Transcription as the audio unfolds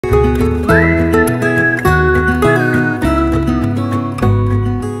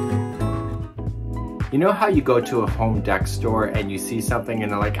know how you go to a home dec store and you see something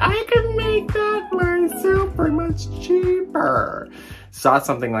and they're like, I can make that myself for much cheaper. Saw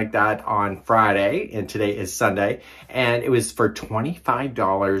something like that on Friday, and today is Sunday, and it was for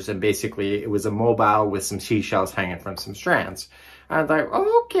 $25, and basically it was a mobile with some seashells hanging from some strands. I was like,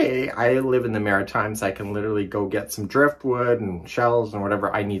 oh, okay, I live in the Maritimes. I can literally go get some driftwood and shells and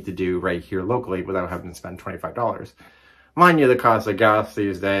whatever I need to do right here locally without having to spend $25. Mind you, the cost of gas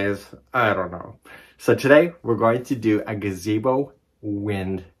these days, I don't know. So today we're going to do a gazebo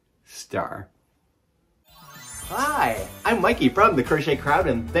wind star. Hi, I'm Mikey from the Crochet Crowd,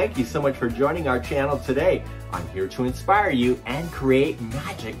 and thank you so much for joining our channel today. I'm here to inspire you and create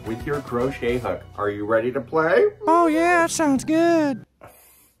magic with your crochet hook. Are you ready to play? Oh yeah, sounds good.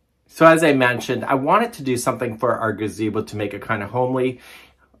 So as I mentioned, I wanted to do something for our gazebo to make it kind of homely.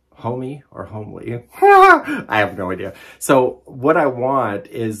 Homey or homely? I have no idea. So what I want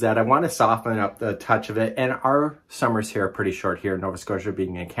is that I want to soften up the touch of it, and our summers here are pretty short here in Nova Scotia,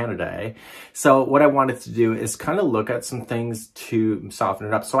 being in Canada, eh? So what I wanted to do is kind of look at some things to soften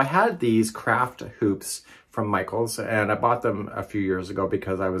it up. So I had these craft hoops from Michael's, and I bought them a few years ago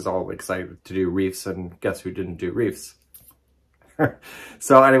because I was all excited to do reefs, and guess who didn't do reefs?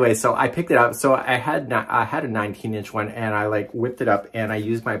 So anyway, so I picked it up. So I had a 19-inch one, and I like whipped it up, and I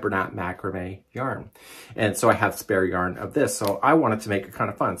used my Bernat Macrame yarn. And so I have spare yarn of this. So I wanted to make it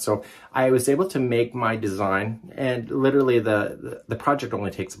kind of fun. So I was able to make my design, and literally the project only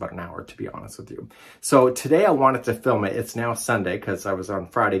takes about an hour, to be honest with you. So today I wanted to film it. It's now Sunday because I was on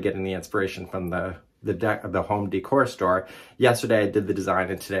Friday getting the inspiration from the home decor store. Yesterday I did the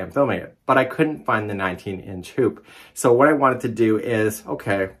design, and today I'm filming it, but I couldn't find the 19-inch hoop. So what I wanted to do is,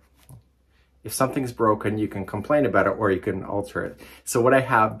 okay, if something's broken, you can complain about it or you can alter it. So what I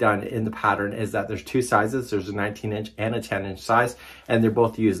have done in the pattern is that there's two sizes. There's a 19-inch and a 10-inch size, and they're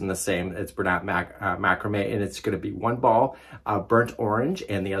both using the same. It's Bernat Macrame, and it's going to be one ball burnt orange,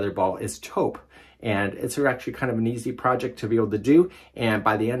 and the other ball is taupe. And it's actually kind of an easy project to be able to do. And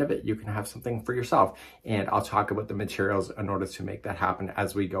by the end of it, you can have something for yourself. And I'll talk about the materials in order to make that happen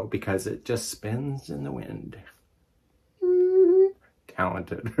as we go, because it just spins in the wind.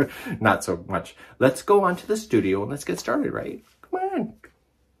 Talented. Not so much. Let's go on to the studio and let's get started, right? Come on.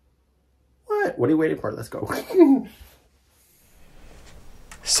 What are you waiting for? Let's go.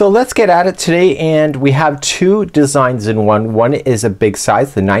 So let's get at it today. And we have two designs in one. One is a big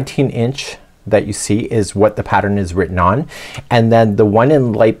size, the 19-inch. That you see is what the pattern is written on, and then the one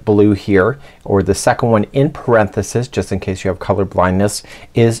in light blue here, or the second one in parenthesis, just in case you have color blindness,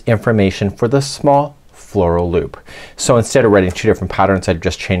 is information for the small floral loop. So instead of writing two different patterns, I've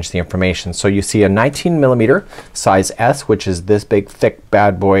just changed the information. So you see a 19mm size S, which is this big thick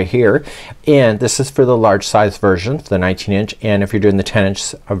bad boy here, and this is for the large size version, the 19-inch, and if you're doing the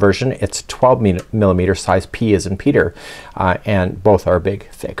 10-inch version, it's 12mm size P as in Peter, and both are big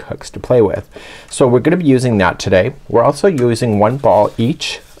thick hooks to play with. So we're going to be using that today. We're also using one ball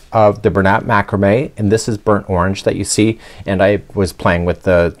each of the Bernat Macrame, and this is burnt orange that you see, and I was playing with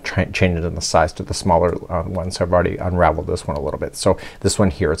the changing the size to the smaller one, so I've already unraveled this one a little bit. So this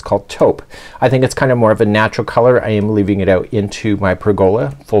one here, it's called taupe. I think it's kind of more of a natural color. I am leaving it out into my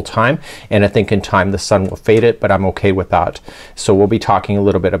pergola full time, and I think in time the sun will fade it, but I'm okay with that. So we'll be talking a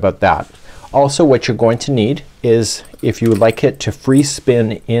little bit about that. Also, what you're going to need is, if you would like it to free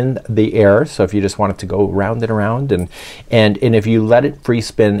spin in the air, so if you just want it to go round and around, and if you let it free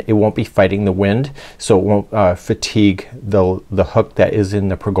spin, it won't be fighting the wind, so it won't fatigue the hook that is in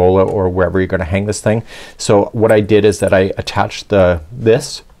the pergola or wherever you're going to hang this thing. So what I did is that I attached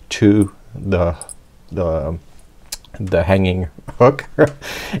this to the hanging hook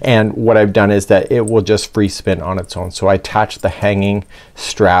and what I've done is that it will just free spin on its own. So I attached the hanging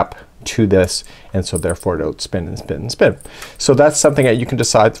strap to this, and so therefore it'll spin and spin and spin. So that's something that you can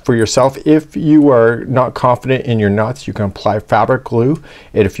decide for yourself. If you are not confident in your knots, you can apply fabric glue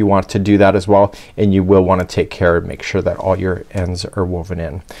if you want to do that as well, and you will want to take care and make sure that all your ends are woven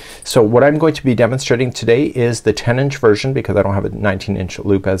in. So what I'm going to be demonstrating today is the 10-inch version, because I don't have a 19-inch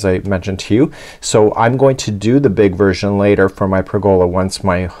loop as I mentioned to you. So I'm going to do the big version later for my pergola once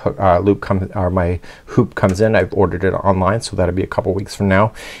my my hoop comes in. I've ordered it online, so that'll be a couple weeks from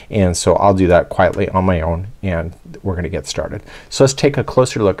now, and so I'll do that quietly on my own, and we're going to get started. So let's take a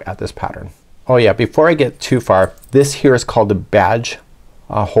closer look at this pattern. Oh yeah, before I get too far, this here is called a badge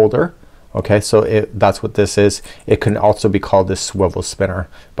holder. Okay, so that's what this is. It can also be called a swivel spinner,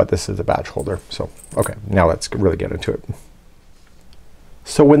 but this is a badge holder. So okay, now let's really get into it.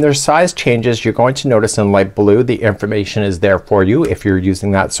 So when there's size changes, you're going to notice in light blue the information is there for you if you're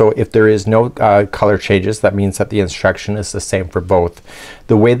using that. So if there is no color changes, that means that the instruction is the same for both.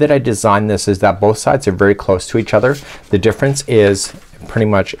 The way that I designed this is that both sides are very close to each other. The difference is pretty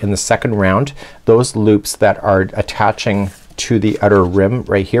much in the second round, those loops that are attaching to the outer rim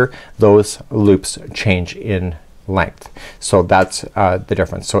right here, those loops change in length. So that's the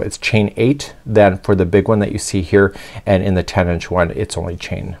difference. So it's chain 8 then for the big one that you see here, and in the 10-inch one it's only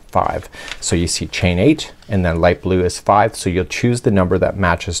chain 5. So you see chain 8 and then light blue is 5. So you'll choose the number that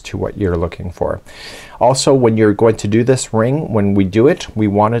matches to what you're looking for. Also, when you're going to do this ring, when we do it, we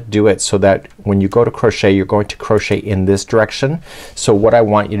want to do it so that when you go to crochet, you're going to crochet in this direction. So what I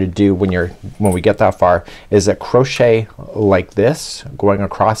want you to do when we get that far is that crochet like this going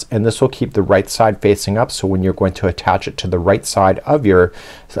across, and this will keep the right side facing up. So when you're going to attach it to the right side of your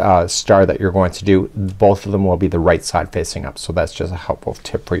star that you're going to do, both of them will be the right side facing up. So that's just a helpful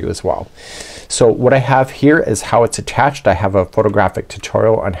tip for you as well. So what I have here is how it's attached. I have a photographic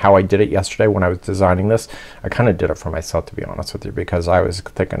tutorial on how I did it yesterday when I was designing this. I kind of did it for myself, to be honest with you, because I was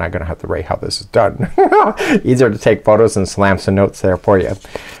thinking I'm gonna have to write how this is done. Easier to take photos and slam some notes there for you.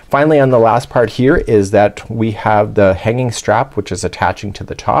 Finally, on the last part here is that we have the hanging strap which is attaching to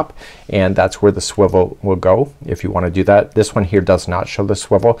the top, and that's where the swivel will go if you want to do that. This one here does not show the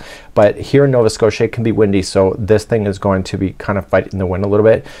swivel, but here in Nova Scotia it can be windy, so this thing is going to be kind of fighting the wind a little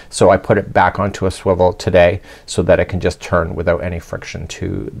bit. So I put it back onto a swivel today so that it can just turn without any friction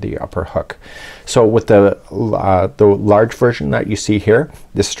to the upper hook. So with the large version that you see here,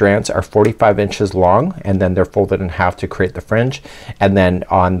 the strands are 45 inches long, and then they're folded in half to create the fringe, and then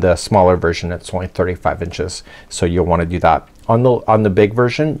on the smaller version it's only 35 inches. So you'll want to do that. On the big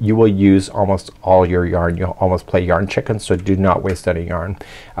version you will use almost all your yarn. You'll almost play yarn chicken, so do not waste any yarn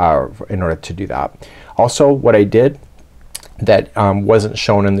in order to do that. Also, what I did that wasn't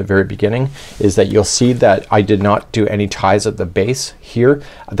shown in the very beginning is that you'll see that I did not do any ties at the base here.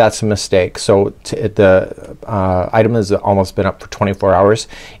 That's a mistake. So the item has almost been up for 24 hours.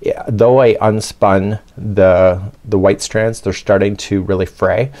 Though I unspun the white strands, they're starting to really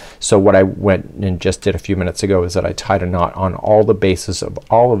fray. So what I went and just did a few minutes ago is that I tied a knot on all the bases of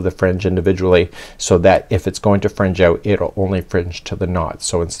all of the fringe individually, so that if it's going to fringe out, it'll only fringe to the knot.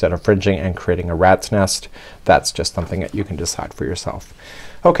 So instead of fringing and creating a rat's nest, that's just something that you can decide for yourself.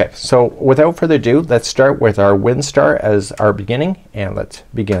 Okay, so without further ado, let's start with our wind star as our beginning, and let's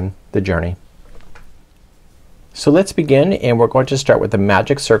begin the journey. So let's begin, and we're going to start with the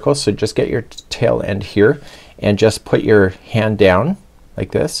magic circle. So just get your tail end here and just put your hand down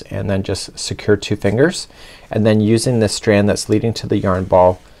like this, and then just secure 2 fingers, and then using the strand that's leading to the yarn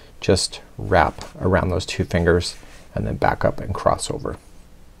ball, just wrap around those 2 fingers and then back up and cross over.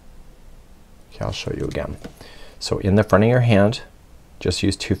 Okay, I'll show you again. So in the front of your hand, just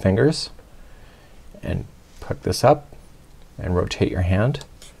use 2 fingers and put this up and rotate your hand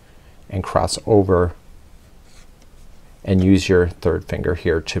and cross over, and use your 3rd finger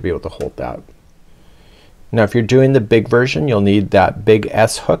here to be able to hold that. Now if you're doing the big version, you'll need that big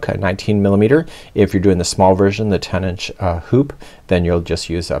S hook, a 19mm. If you're doing the small version, the 10-inch hoop, then you'll just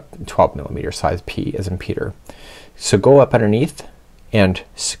use a 12mm size, P as in Peter. So go up underneath and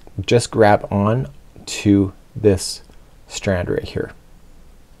just grab on to this strand right here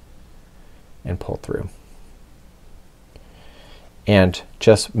and pull through, and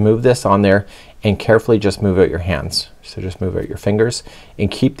just move this on there, and carefully just move out your hands. So just move out your fingers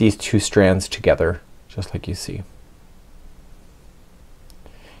and keep these 2 strands together just like you see.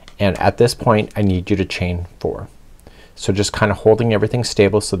 And at this point I need you to chain 4. So just kind of holding everything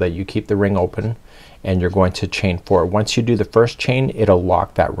stable so that you keep the ring open, and you're going to chain 4. Once you do the first chain, it'll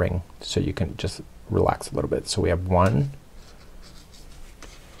lock that ring, so you can just relax a little bit. So we have 1,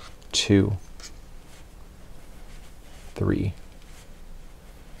 2, 3,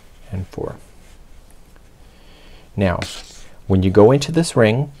 and 4. Now when you go into this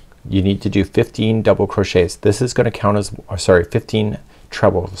ring, you need to do 15 double crochets. This is going to count as 15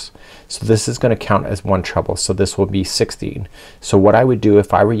 trebles. So this is going to count as 1 treble. So this will be 16. So what I would do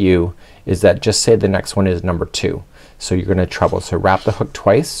if I were you is that just say the next one is number 2. So you're going to treble. So wrap the hook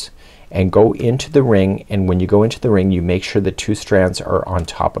twice and go into the ring, and when you go into the ring you make sure the 2 strands are on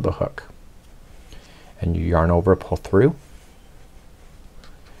top of the hook, and you yarn over, pull through,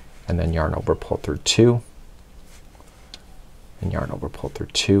 and then yarn over, pull through 2, and yarn over, pull through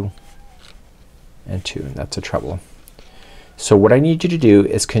 2 and 2, and that's a treble. So what I need you to do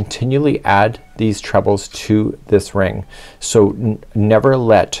is continually add these trebles to this ring. So never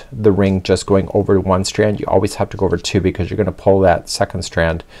let the ring just going over 1 strand. You always have to go over 2, because you're gonna pull that 2nd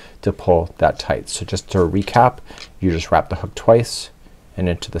strand to pull that tight. So just to recap, you just wrap the hook twice and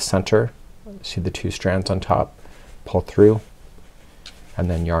into the center. See the 2 strands on top, pull through, and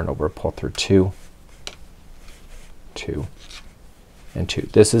then yarn over, pull through 2, 2, and 2.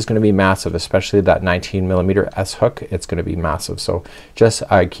 This is going to be massive, especially that 19mm S hook. It's going to be massive, so just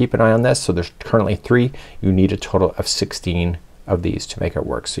keep an eye on this. So there's currently 3. You need a total of 16 of these to make it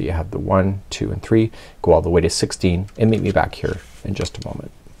work. So you have the 1, 2, and 3, go all the way to 16, and meet me back here in just a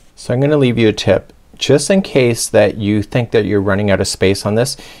moment. So I'm going to leave you a tip just in case that you think that you're running out of space on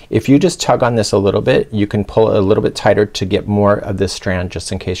this. If you just tug on this a little bit, you can pull it a little bit tighter to get more of this strand,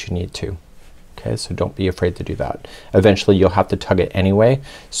 just in case you need to. Okay, so don't be afraid to do that. Eventually you'll have to tug it anyway,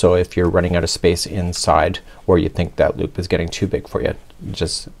 so if you're running out of space inside, or you think that loop is getting too big for you,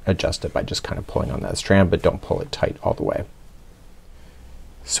 just adjust it by just kind of pulling on that strand, but don't pull it tight all the way.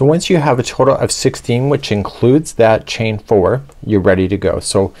 So once you have a total of 16, which includes that chain 4, you're ready to go.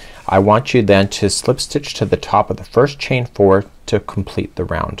 So I want you then to slip stitch to the top of the first chain 4 to complete the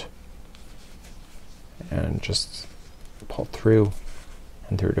round, and just pull through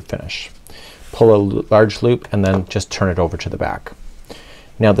and through to finish. Pull a large loop and then just turn it over to the back.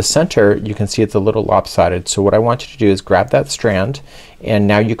 Now the center, you can see it's a little lopsided, so what I want you to do is grab that strand, and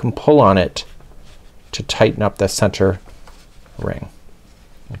now you can pull on it to tighten up the center ring.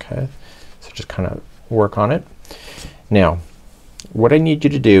 Okay, so just kind of work on it. Now what I need you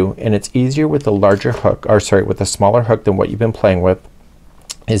to do, and it's easier with a larger hook, or sorry, with a smaller hook than what you've been playing with,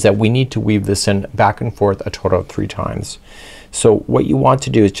 is that we need to weave this in back and forth a total of 3 times. So what you want to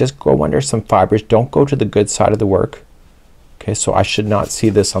do is just go under some fibers. Don't go to the good side of the work. Okay, so I should not see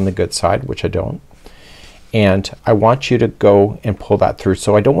this on the good side, which I don't, and I want you to go and pull that through.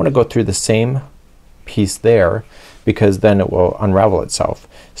 So I don't want to go through the same piece there, because then it will unravel itself.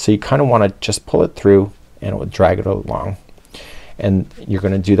 So you kind of want to just pull it through, and it will drag it along, and you're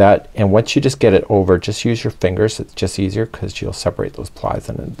gonna do that. And once you just get it over, just use your fingers. It's just easier because you'll separate those plies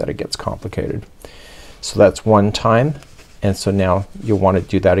and then it gets complicated. So that's one time, and so now you'll want to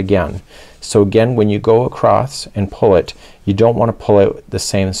do that again. So again, when you go across and pull it, you don't want to pull it the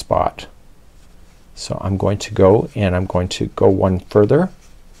same spot. So I'm going to go, and I'm going to go one further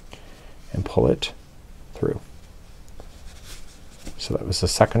and pull it through. So that was the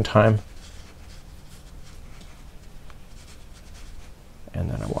second time, and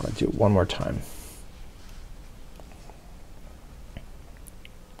then I want to do it one more time.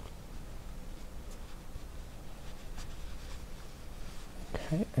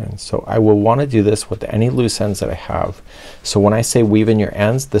 Okay, and so I will want to do this with any loose ends that I have. So when I say weave in your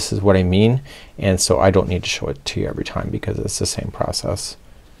ends, this is what I mean, and so I don't need to show it to you every time because it's the same process.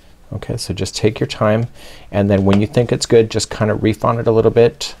 Okay, so just take your time, and then when you think it's good, just kind of reef on it a little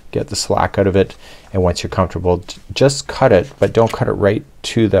bit, get the slack out of it, and once you're comfortable, just cut it, but don't cut it right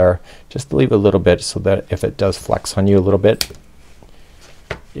to there. Just leave a little bit so that if it does flex on you a little bit,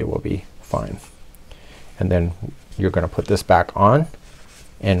 it will be fine. And then you're gonna put this back on,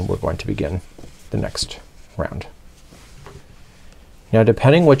 and we're going to begin the next round. Now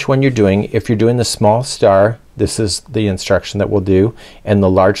depending which one you're doing, if you're doing the small star, this is the instruction that we'll do, and the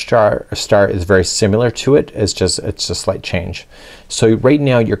large star is very similar to it. It's just a slight change. So right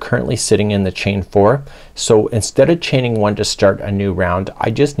now you're currently sitting in the chain 4. So instead of chaining 1 to start a new round,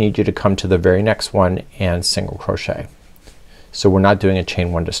 I just need you to come to the very next one and single crochet. So we're not doing a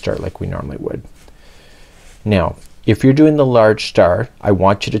chain 1 to start like we normally would. Now if you're doing the large star, I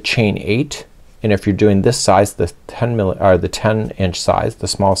want you to chain 8. And if you're doing this size, the 10-inch size, the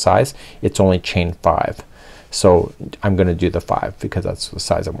small size, it's only chain 5. So I'm gonna do the 5 because that's the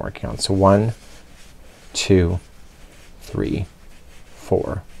size I'm working on. So 1, 2, 3,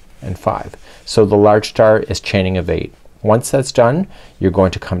 4, and 5. So the large star is chaining of 8. Once that's done, you're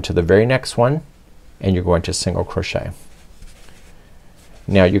going to come to the very next one, and you're going to single crochet.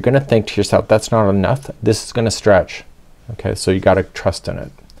 Now you're gonna think to yourself, that's not enough. This is gonna stretch. Okay, so you gotta trust in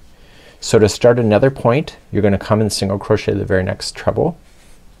it. So to start another point, you're gonna come and single crochet the very next treble,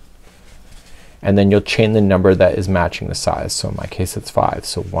 and then you'll chain the number that is matching the size. So in my case it's 5.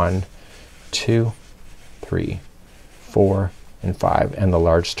 So 1, 2, 3, 4, and 5, and the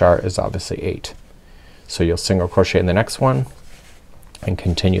large star is obviously 8. So you'll single crochet in the next one and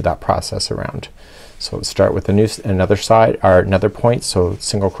continue that process around. So start with another side or another point. So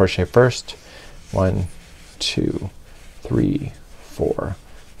single crochet first, 1, 2, 3, 4,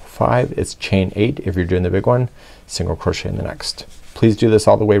 5. It's chain 8 if you're doing the big one. Single crochet in the next. Please do this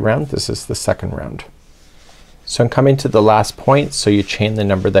all the way around. This is the second round. So I'm coming to the last point, so you chain the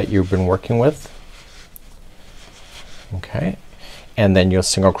number that you've been working with. Okay, and then you'll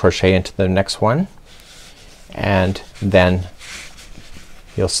single crochet into the next one, and then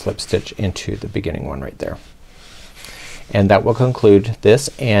you'll slip stitch into the beginning one right there. And that will conclude this,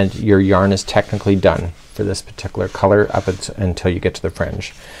 and your yarn is technically done for this particular color up until you get to the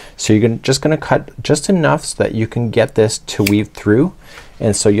fringe. So you're just gonna cut just enough so that you can get this to weave through,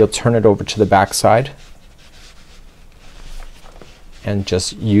 and so you'll turn it over to the back side and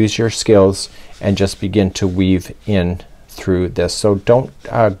just use your skills and just begin to weave in through this. So don't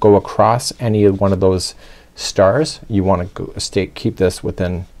go across any of one of those stars. You want to keep this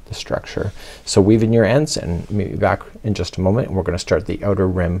within the structure. So weave in your ends and meet me back in just a moment, and we're gonna start the outer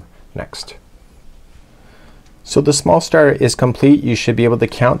rim next. So the small star is complete. You should be able to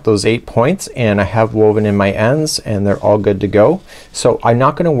count those 8 points, and I have woven in my ends and they're all good to go. So I'm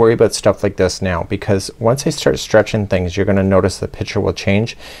not gonna worry about stuff like this now, because once I start stretching things you're gonna notice the picture will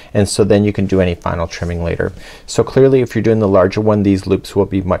change, and so then you can do any final trimming later. So clearly if you're doing the larger one, these loops will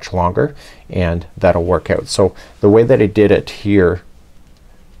be much longer and that'll work out. So the way that I did it here,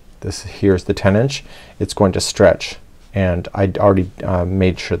 here's the 10-inch, it's going to stretch, and I already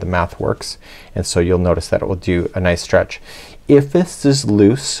made sure the math works, and so you'll notice that it will do a nice stretch. If this is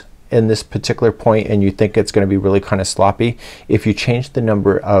loose in this particular point and you think it's gonna be really kind of sloppy, if you change the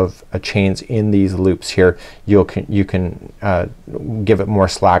number of chains in these loops here, you can give it more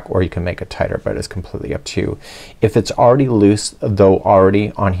slack, or you can make it tighter, but it's completely up to you. If it's already loose though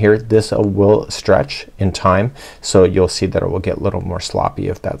already on here, this will stretch in time, so you'll see that it will get a little more sloppy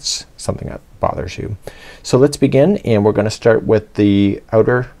if that's something that bothers you. So let's begin, and we're gonna start with the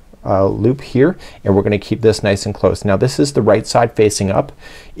outer loop here, and we're gonna keep this nice and close. Now this is the right side facing up.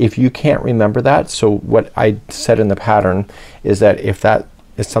 If you can't remember that, so what I said in the pattern is that if that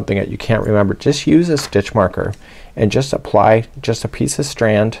is something that you can't remember, just use a stitch marker and just apply just a piece of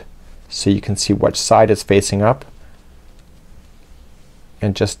strand so you can see which side is facing up,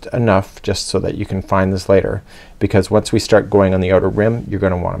 and just enough just so that you can find this later, because once we start going on the outer rim you're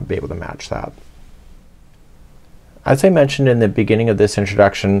gonna want to be able to match that. As I mentioned in the beginning of this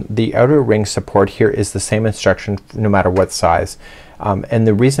introduction, the outer ring support here is the same instruction no matter what size. And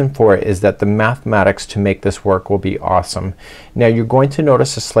the reason for it is that the mathematics to make this work will be awesome. Now you're going to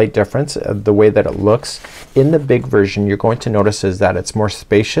notice a slight difference the way that it looks. In the big version you're going to notice is that it's more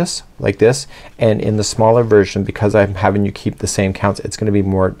spacious like this, and in the smaller version, because I'm having you keep the same counts, it's gonna be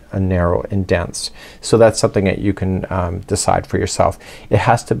more narrow and dense. So that's something that you can decide for yourself. It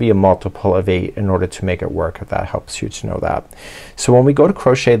has to be a multiple of 8 in order to make it work, if that helps you to know that. So when we go to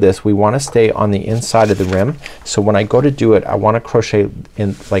crochet this, we want to stay on the inside of the rim. So when I go to do it, I want to crochet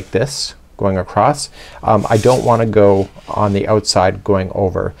in like this, going across. I don't want to go on the outside going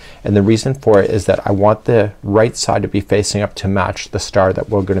over, and the reason for it is that I want the right side to be facing up to match the star that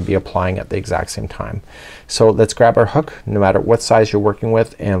we're going to be applying at the exact same time. So let's grab our hook no matter what size you're working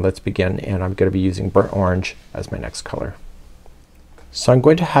with, and let's begin. And I'm going to be using burnt orange as my next color. So I'm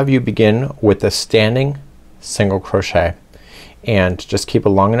going to have you begin with a standing single crochet, and just keep a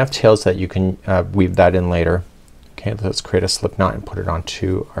long enough tail so that you can weave that in later. Okay, let's create a slip knot and put it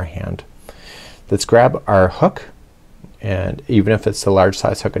onto our hand. Let's grab our hook, and even if it's the large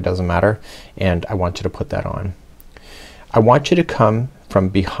size hook it doesn't matter, and I want you to put that on. I want you to come from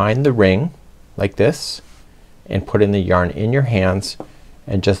behind the ring like this and put in the yarn in your hands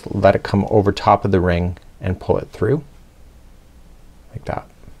and just let it come over top of the ring and pull it through like that.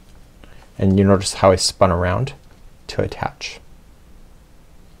 And you notice how I spun around to attach.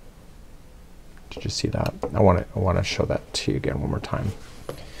 Did you see that? I want to show that to you again one more time.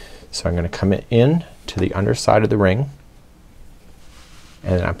 So I'm going to come in to the underside of the ring,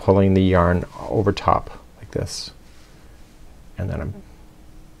 and I'm pulling the yarn over top like this, and then I'm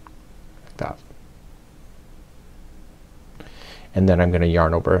like that, and then I'm going to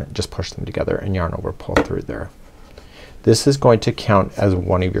yarn over, just push them together and yarn over, pull through there. This is going to count as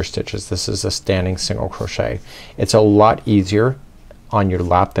one of your stitches. This is a standing single crochet. It's a lot easier on your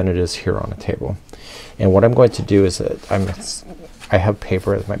lap than it is here on a table. And what I'm going to do is that I have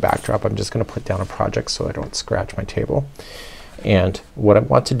paper as my backdrop. I'm just gonna put down a project so I don't scratch my table. And what I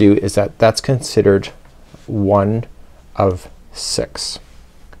want to do is that's considered one of 6.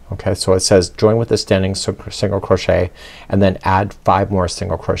 Okay, so it says join with a standing single crochet and then add 5 more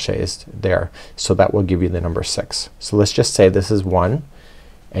single crochets there. So that will give you the number 6. So let's just say this is 1,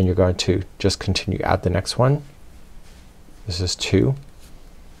 and you're going to just continue to add the next one. This is 2.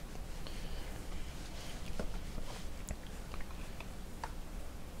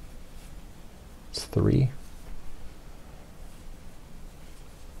 It's 3.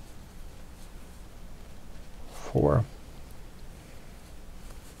 4.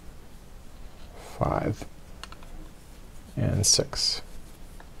 5 and 6.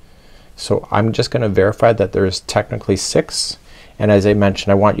 So I'm just gonna verify that there's technically 6, and as I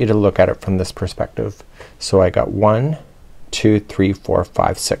mentioned I want you to look at it from this perspective. So I got 1, 2, 3, 4,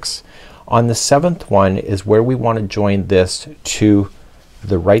 5, 6. On the 7th one is where we want to join this to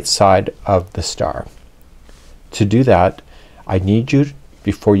the right side of the star. To do that, I need you,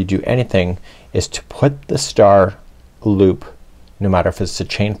 before you do anything, is to put the star loop, no matter if it's a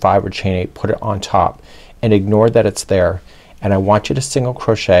chain 5 or chain 8, put it on top and ignore that it's there, and I want you to single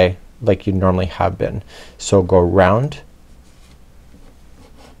crochet like you normally have been. So go around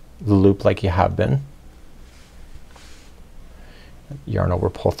the loop like you have been, yarn over,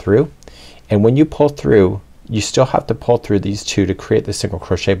 pull through, and when you pull through, you still have to pull through these two to create the single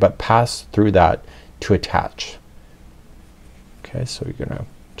crochet, but pass through that to attach. Okay, so you're gonna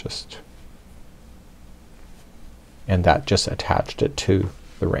just, and that just attached it to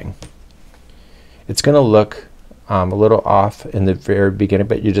the ring. It's gonna look a little off in the very beginning,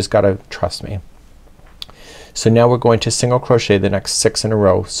 but you just gotta trust me. So now we're going to single crochet the next 6 in a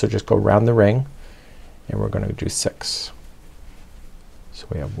row. So just go around the ring and we're gonna do 6. So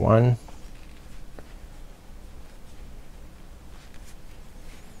we have 1,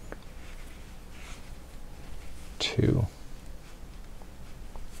 2,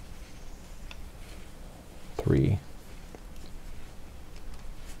 3,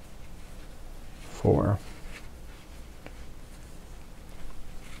 4,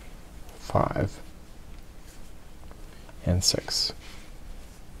 5, and 6.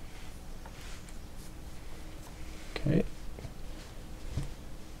 Okay.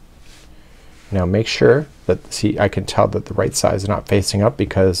 Now make sure that, see, I can tell that the right side is not facing up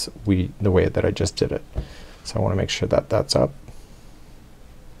because the way that I just did it. So I want to make sure that that's up.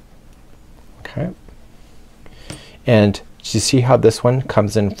 Okay. And do you see how this one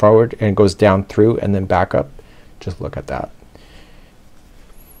comes in forward and goes down through and then back up? Just look at that.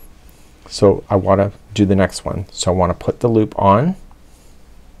 So I want to do the next one. So I want to put the loop on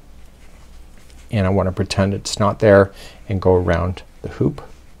and I want to pretend it's not there and go around the hoop,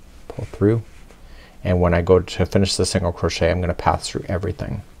 pull through, and when I go to finish the single crochet I'm going to pass through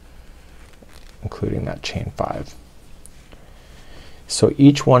everything, including that chain 5. So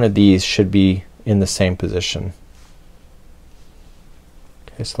each one of these should be in the same position.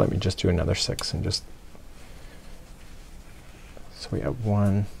 Okay, so let me just do another 6 and just, so we have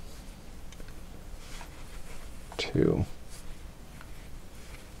 1, 2,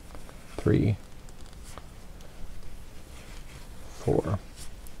 3, 4,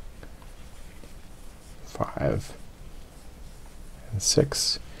 5, and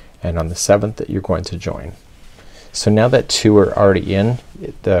 6, and on the 7th that you're going to join. So now that 2 are already in,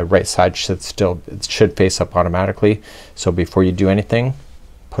 the right side should still, it should face up automatically. So before you do anything,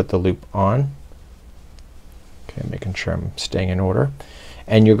 put the loop on. Okay, making sure I'm staying in order.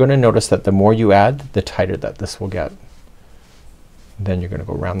 And you're gonna notice that the more you add, the tighter that this will get. Then you're gonna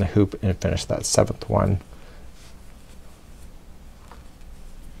go around the hoop and finish that 7th one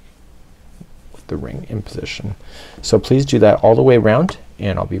with the ring in position. So please do that all the way around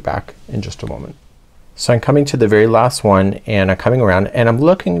and I'll be back in just a moment. So I'm coming to the very last one and I'm coming around and I'm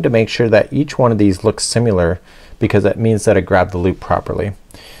looking to make sure that each one of these looks similar because that means that I grabbed the loop properly.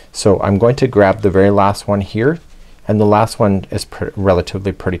 So I'm going to grab the very last one here, and the last one is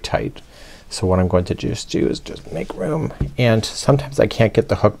relatively pretty tight. So what I'm going to just do is just make room, and sometimes I can't get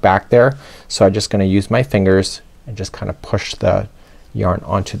the hook back there, so I'm just gonna use my fingers and just kind of push the yarn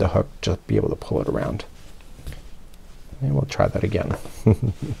onto the hook to be able to pull it around. And we'll try that again.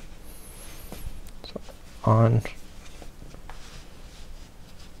 So on.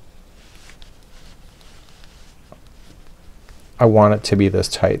 I want it to be this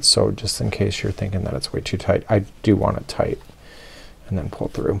tight, so just in case you're thinking that it's way too tight, I do want it tight, and then pull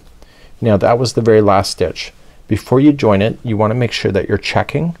through. Now that was the very last stitch. Before you join it, you want to make sure that you're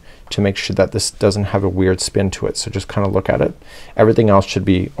checking to make sure that this doesn't have a weird spin to it. So just kind of look at it. Everything else should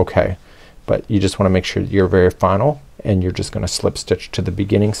be okay, but you just want to make sure you're very final, and you're just gonna slip stitch to the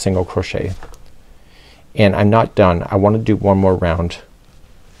beginning single crochet. And I'm not done. I want to do one more round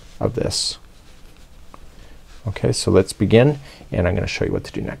of this. Okay, so let's begin, and I'm gonna show you what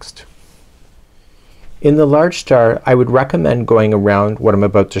to do next. In the large star I would recommend going around what I'm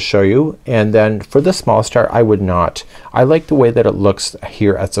about to show you, and then for the small star I would not. I like the way that it looks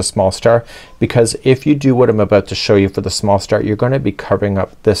here as a small star, because if you do what I'm about to show you for the small star you're gonna be covering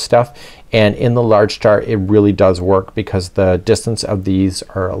up this stuff, and in the large star it really does work because the distance of these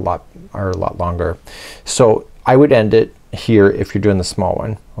are a lot longer. So I would end it here if you're doing the small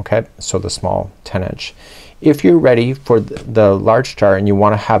one. Okay, so the small 10-inch. If you're ready for the large star and you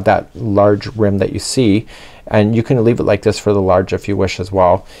want to have that large rim that you see, and you can leave it like this for the large if you wish as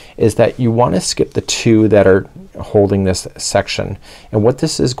well, is that you want to skip the 2 that are holding this section. And what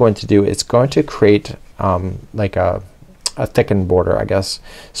this is going to do, it's going to create like a a thickened border, I guess.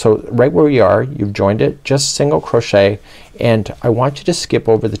 So right where you are, you've joined it, just single crochet, and I want you to skip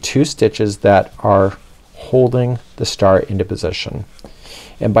over the 2 stitches that are holding the star into position.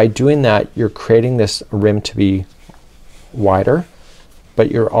 And by doing that, you're creating this rim to be wider, but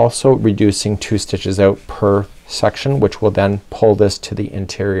you're also reducing 2 stitches out per section, which will then pull this to the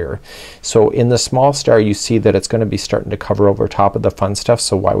interior. So in the small star you see that it's going to be starting to cover over top of the fun stuff,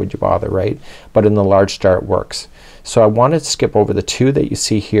 so why would you bother, right? But in the large star it works. So I want to skip over the 2 that you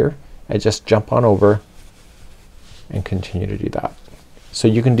see here. I just jump on over and continue to do that. So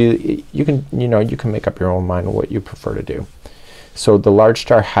you can do, you can make up your own mind on what you prefer to do. So the large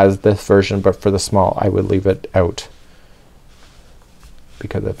star has this version, but for the small I would leave it out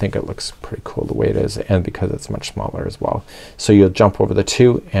because I think it looks pretty cool the way it is, and because it's much smaller as well. So you'll jump over the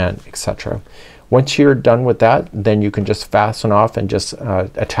 2 and etc. Once you're done with that, then you can just fasten off and just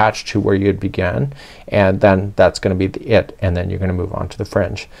attach to where you began, and then that's going to be it, and then you're going to move on to the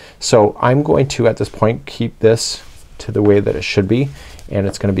fringe. So I'm going to at this point keep this to the way that it should be, and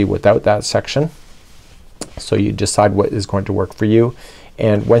it's going to be without that section. So you decide what is going to work for you,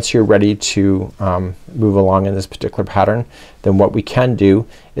 and once you're ready to move along in this particular pattern, then what we can do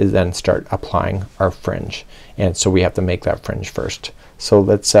is then start applying our fringe, and so we have to make that fringe first. So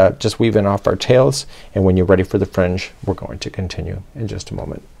let's just weave in off our tails, and when you're ready for the fringe we're going to continue in just a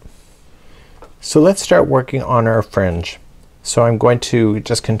moment. So let's start working on our fringe. So I'm going to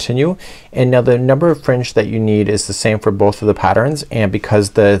just continue, and now the number of fringe that you need is the same for both of the patterns, and because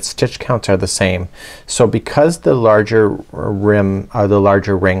the stitch counts are the same. So because the larger rim, the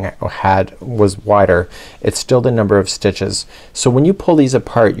larger ring was wider, it's still the number of stitches. So when you pull these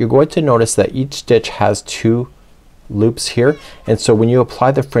apart you're going to notice that each stitch has 2 loops here, and so when you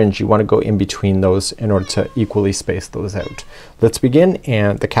apply the fringe you want to go in between those in order to equally space those out. Let's begin,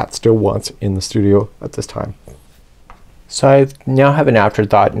 and the cat still wants in the studio at this time. So I now have an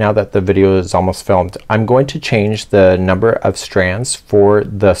afterthought now that the video is almost filmed. I'm going to change the number of strands for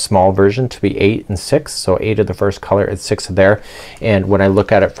the small version to be 8 and 6. So 8 of the first color and 6 of there, and when I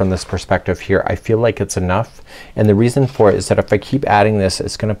look at it from this perspective here I feel like it's enough, and the reason for it is that if I keep adding this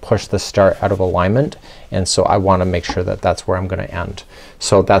it's gonna push the star out of alignment, and so I want to make sure that that's where I'm gonna end.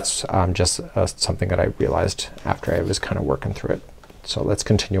 So that's just something that I realized after I was kind of working through it. So let's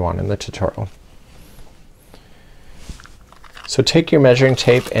continue on in the tutorial. So take your measuring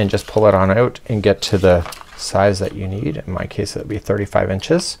tape and just pull it on out and get to the size that you need. In my case it would be 35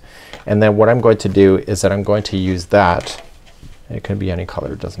 inches. And then what I'm going to do is that I'm going to use that, it can be any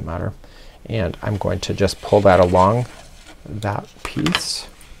color, it doesn't matter, and I'm going to just pull that along that piece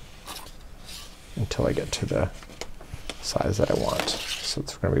until I get to the size that I want. So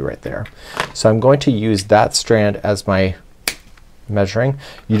it's going to be right there. So I'm going to use that strand as my measuring.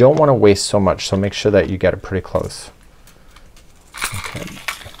 You don't want to waste so much, so make sure that you get it pretty close. Okay,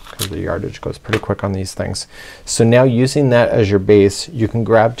 because the yardage goes pretty quick on these things. So now using that as your base you can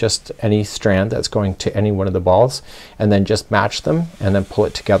grab just any strand that's going to any one of the balls and then just match them and then pull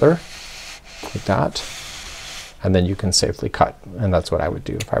it together like that, and then you can safely cut, and that's what I would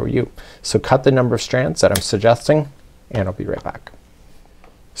do if I were you. So cut the number of strands that I'm suggesting, and I'll be right back.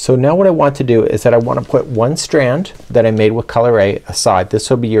 So now what I want to do is that I want to put one strand that I made with color A aside. This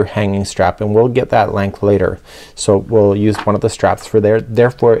will be your hanging strap, and we'll get that length later. So we'll use one of the straps for there.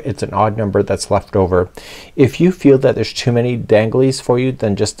 Therefore it's an odd number that's left over. If you feel that there's too many danglies for you,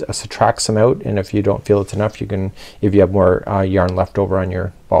 then just subtract some out, and if you don't feel it's enough you can, if you have more yarn left over on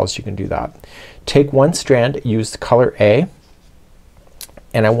your balls, you can do that. Take one strand, use the color A,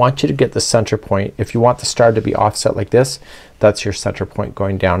 and I want you to get the center point. If you want the star to be offset like this, that's your center point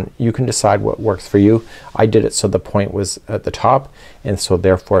going down. You can decide what works for you. I did it so the point was at the top, and so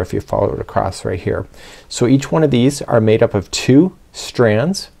therefore if you follow it across right here. So each one of these are made up of 2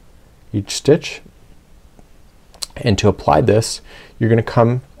 strands each stitch, and to apply this you're gonna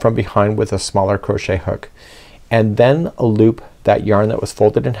come from behind with a smaller crochet hook and then loop that yarn that was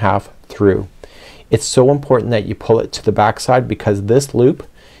folded in half through. It's so important that you pull it to the back side because this loop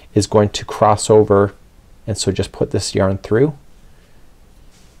is going to cross over, and so just put this yarn through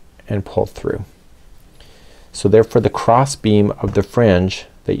and pull through. So therefore the cross beam of the fringe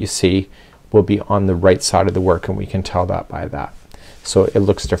that you see will be on the right side of the work, and we can tell that by that. So it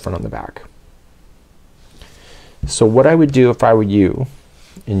looks different on the back. So what I would do if I were you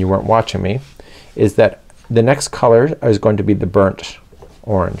and you weren't watching me is that the next color is going to be the burnt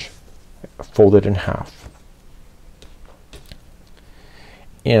orange, folded in half.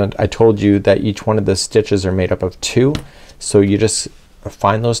 And I told you that each one of the stitches are made up of 2, so you just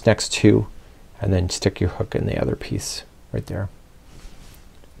find those next 2 and then stick your hook in the other piece right there.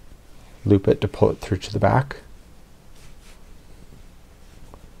 Loop it to pull it through to the back,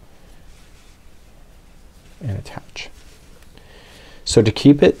 and attach. So to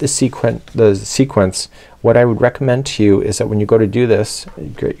keep it the sequence, what I would recommend to you is that when you go to do this,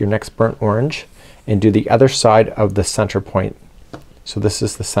 get your next burnt orange and do the other side of the center point. So this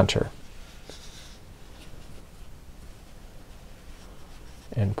is the center.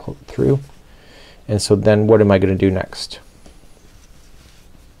 And pull it through. And so then what am I going to do next?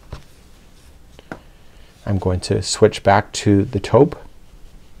 I'm going to switch back to the taupe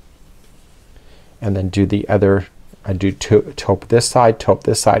and then do the other. I do taupe this side,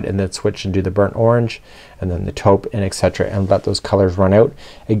 and then switch and do the burnt orange and then the taupe and etc. and let those colors run out.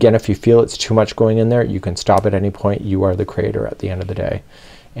 Again, if you feel it's too much going in there, you can stop at any point. You are the creator at the end of the day.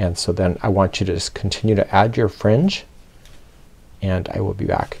 And so then I want you to just continue to add your fringe, and I will be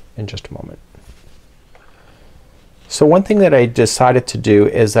back in just a moment. So one thing that I decided to do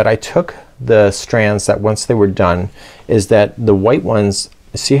is that I took the strands that once they were done, is that the white ones,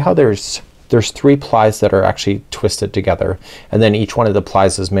 see how there's 3 plies that are actually twisted together, and then each one of the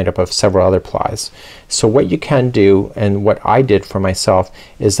plies is made up of several other plies. So what you can do, and what I did for myself,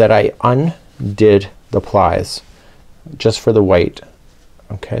 is that I undid the plies just for the white.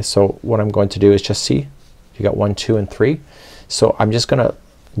 Okay, so what I'm going to do is just see, you got 1, 2 and 3. So I'm just gonna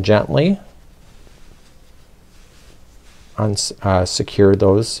gently secure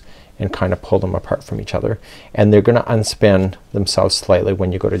those and kind of pull them apart from each other, and they're gonna unspin themselves slightly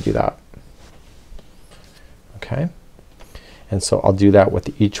when you go to do that. Okay, and so I'll do that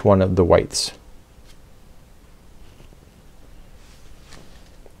with each one of the whites.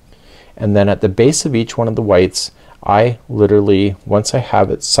 And then at the base of each one of the whites, I literally, once I have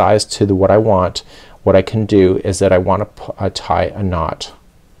it sized to what I want, what I can do is that I want to tie a knot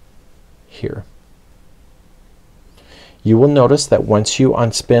here. You will notice that once you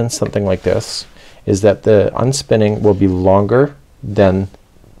unspin something like this, is that the unspinning will be longer than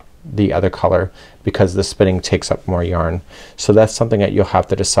the other color because the spinning takes up more yarn. So that's something that you'll have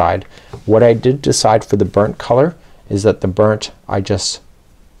to decide. What I did decide for the burnt color is that the burnt, I just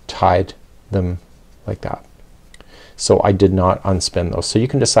tied them like that. So I did not unspin those. So you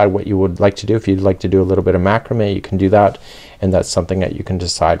can decide what you would like to do. If you'd like to do a little bit of macrame, you can do that, and that's something that you can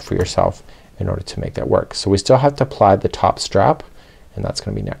decide for yourself in order to make that work. So we still have to apply the top strap, and that's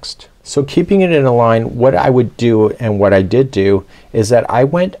gonna be next. So keeping it in a line, what I would do and what I did do is that I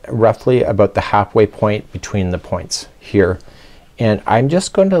went roughly about the halfway point between the points here, and I'm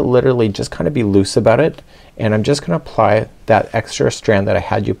just going to literally just kind of be loose about it, and I'm just gonna apply that extra strand that I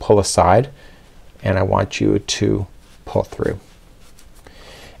had you pull aside, and I want you to pull through.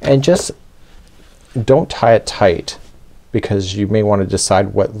 And just don't tie it tight because you may want to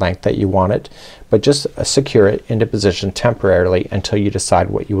decide what length that you want it, but just secure it into position temporarily until you decide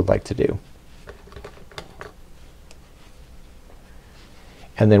what you would like to do.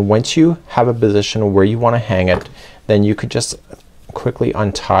 And then once you have a position where you want to hang it, then you could just quickly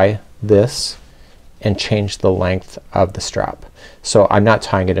untie this and change the length of the strap. So I'm not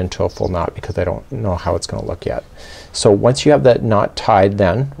tying it into a full knot because I don't know how it's gonna look yet. So once you have that knot tied,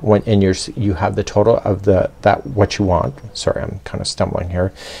 then when you have the total of what you want, sorry I'm kind of stumbling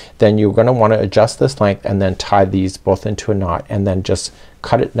here, then you're gonna want to adjust this length and then tie these both into a knot and then just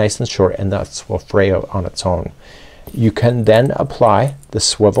cut it nice and short, and that will fray out on its own. You can then apply the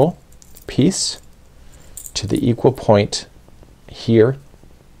swivel piece to the equal point here,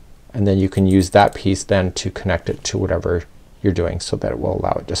 and then you can use that piece then to connect it to whatever you're doing so that it will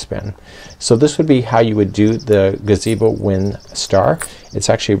allow it to spin. So this would be how you would do the gazebo wind star. It's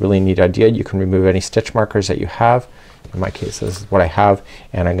actually a really neat idea. You can remove any stitch markers that you have. In my case this is what I have,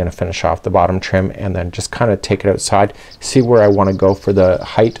 and I'm gonna finish off the bottom trim and then just kind of take it outside, see where I want to go for the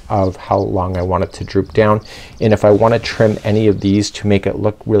height of how long I want it to droop down. And if I want to trim any of these to make it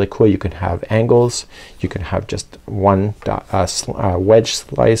look really cool, you can have angles, you can have just one wedge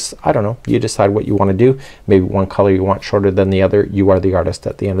slice. I don't know, you decide what you want to do. Maybe one color you want shorter than the other. You are the artist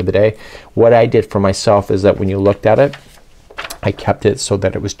at the end of the day. What I did for myself is that when you looked at it, I kept it so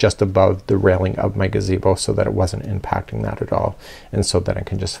that it was just above the railing of my gazebo so that it wasn't impacting that at all, and so that I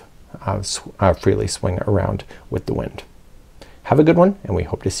can just freely swing around with the wind. Have a good one, and we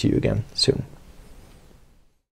hope to see you again soon.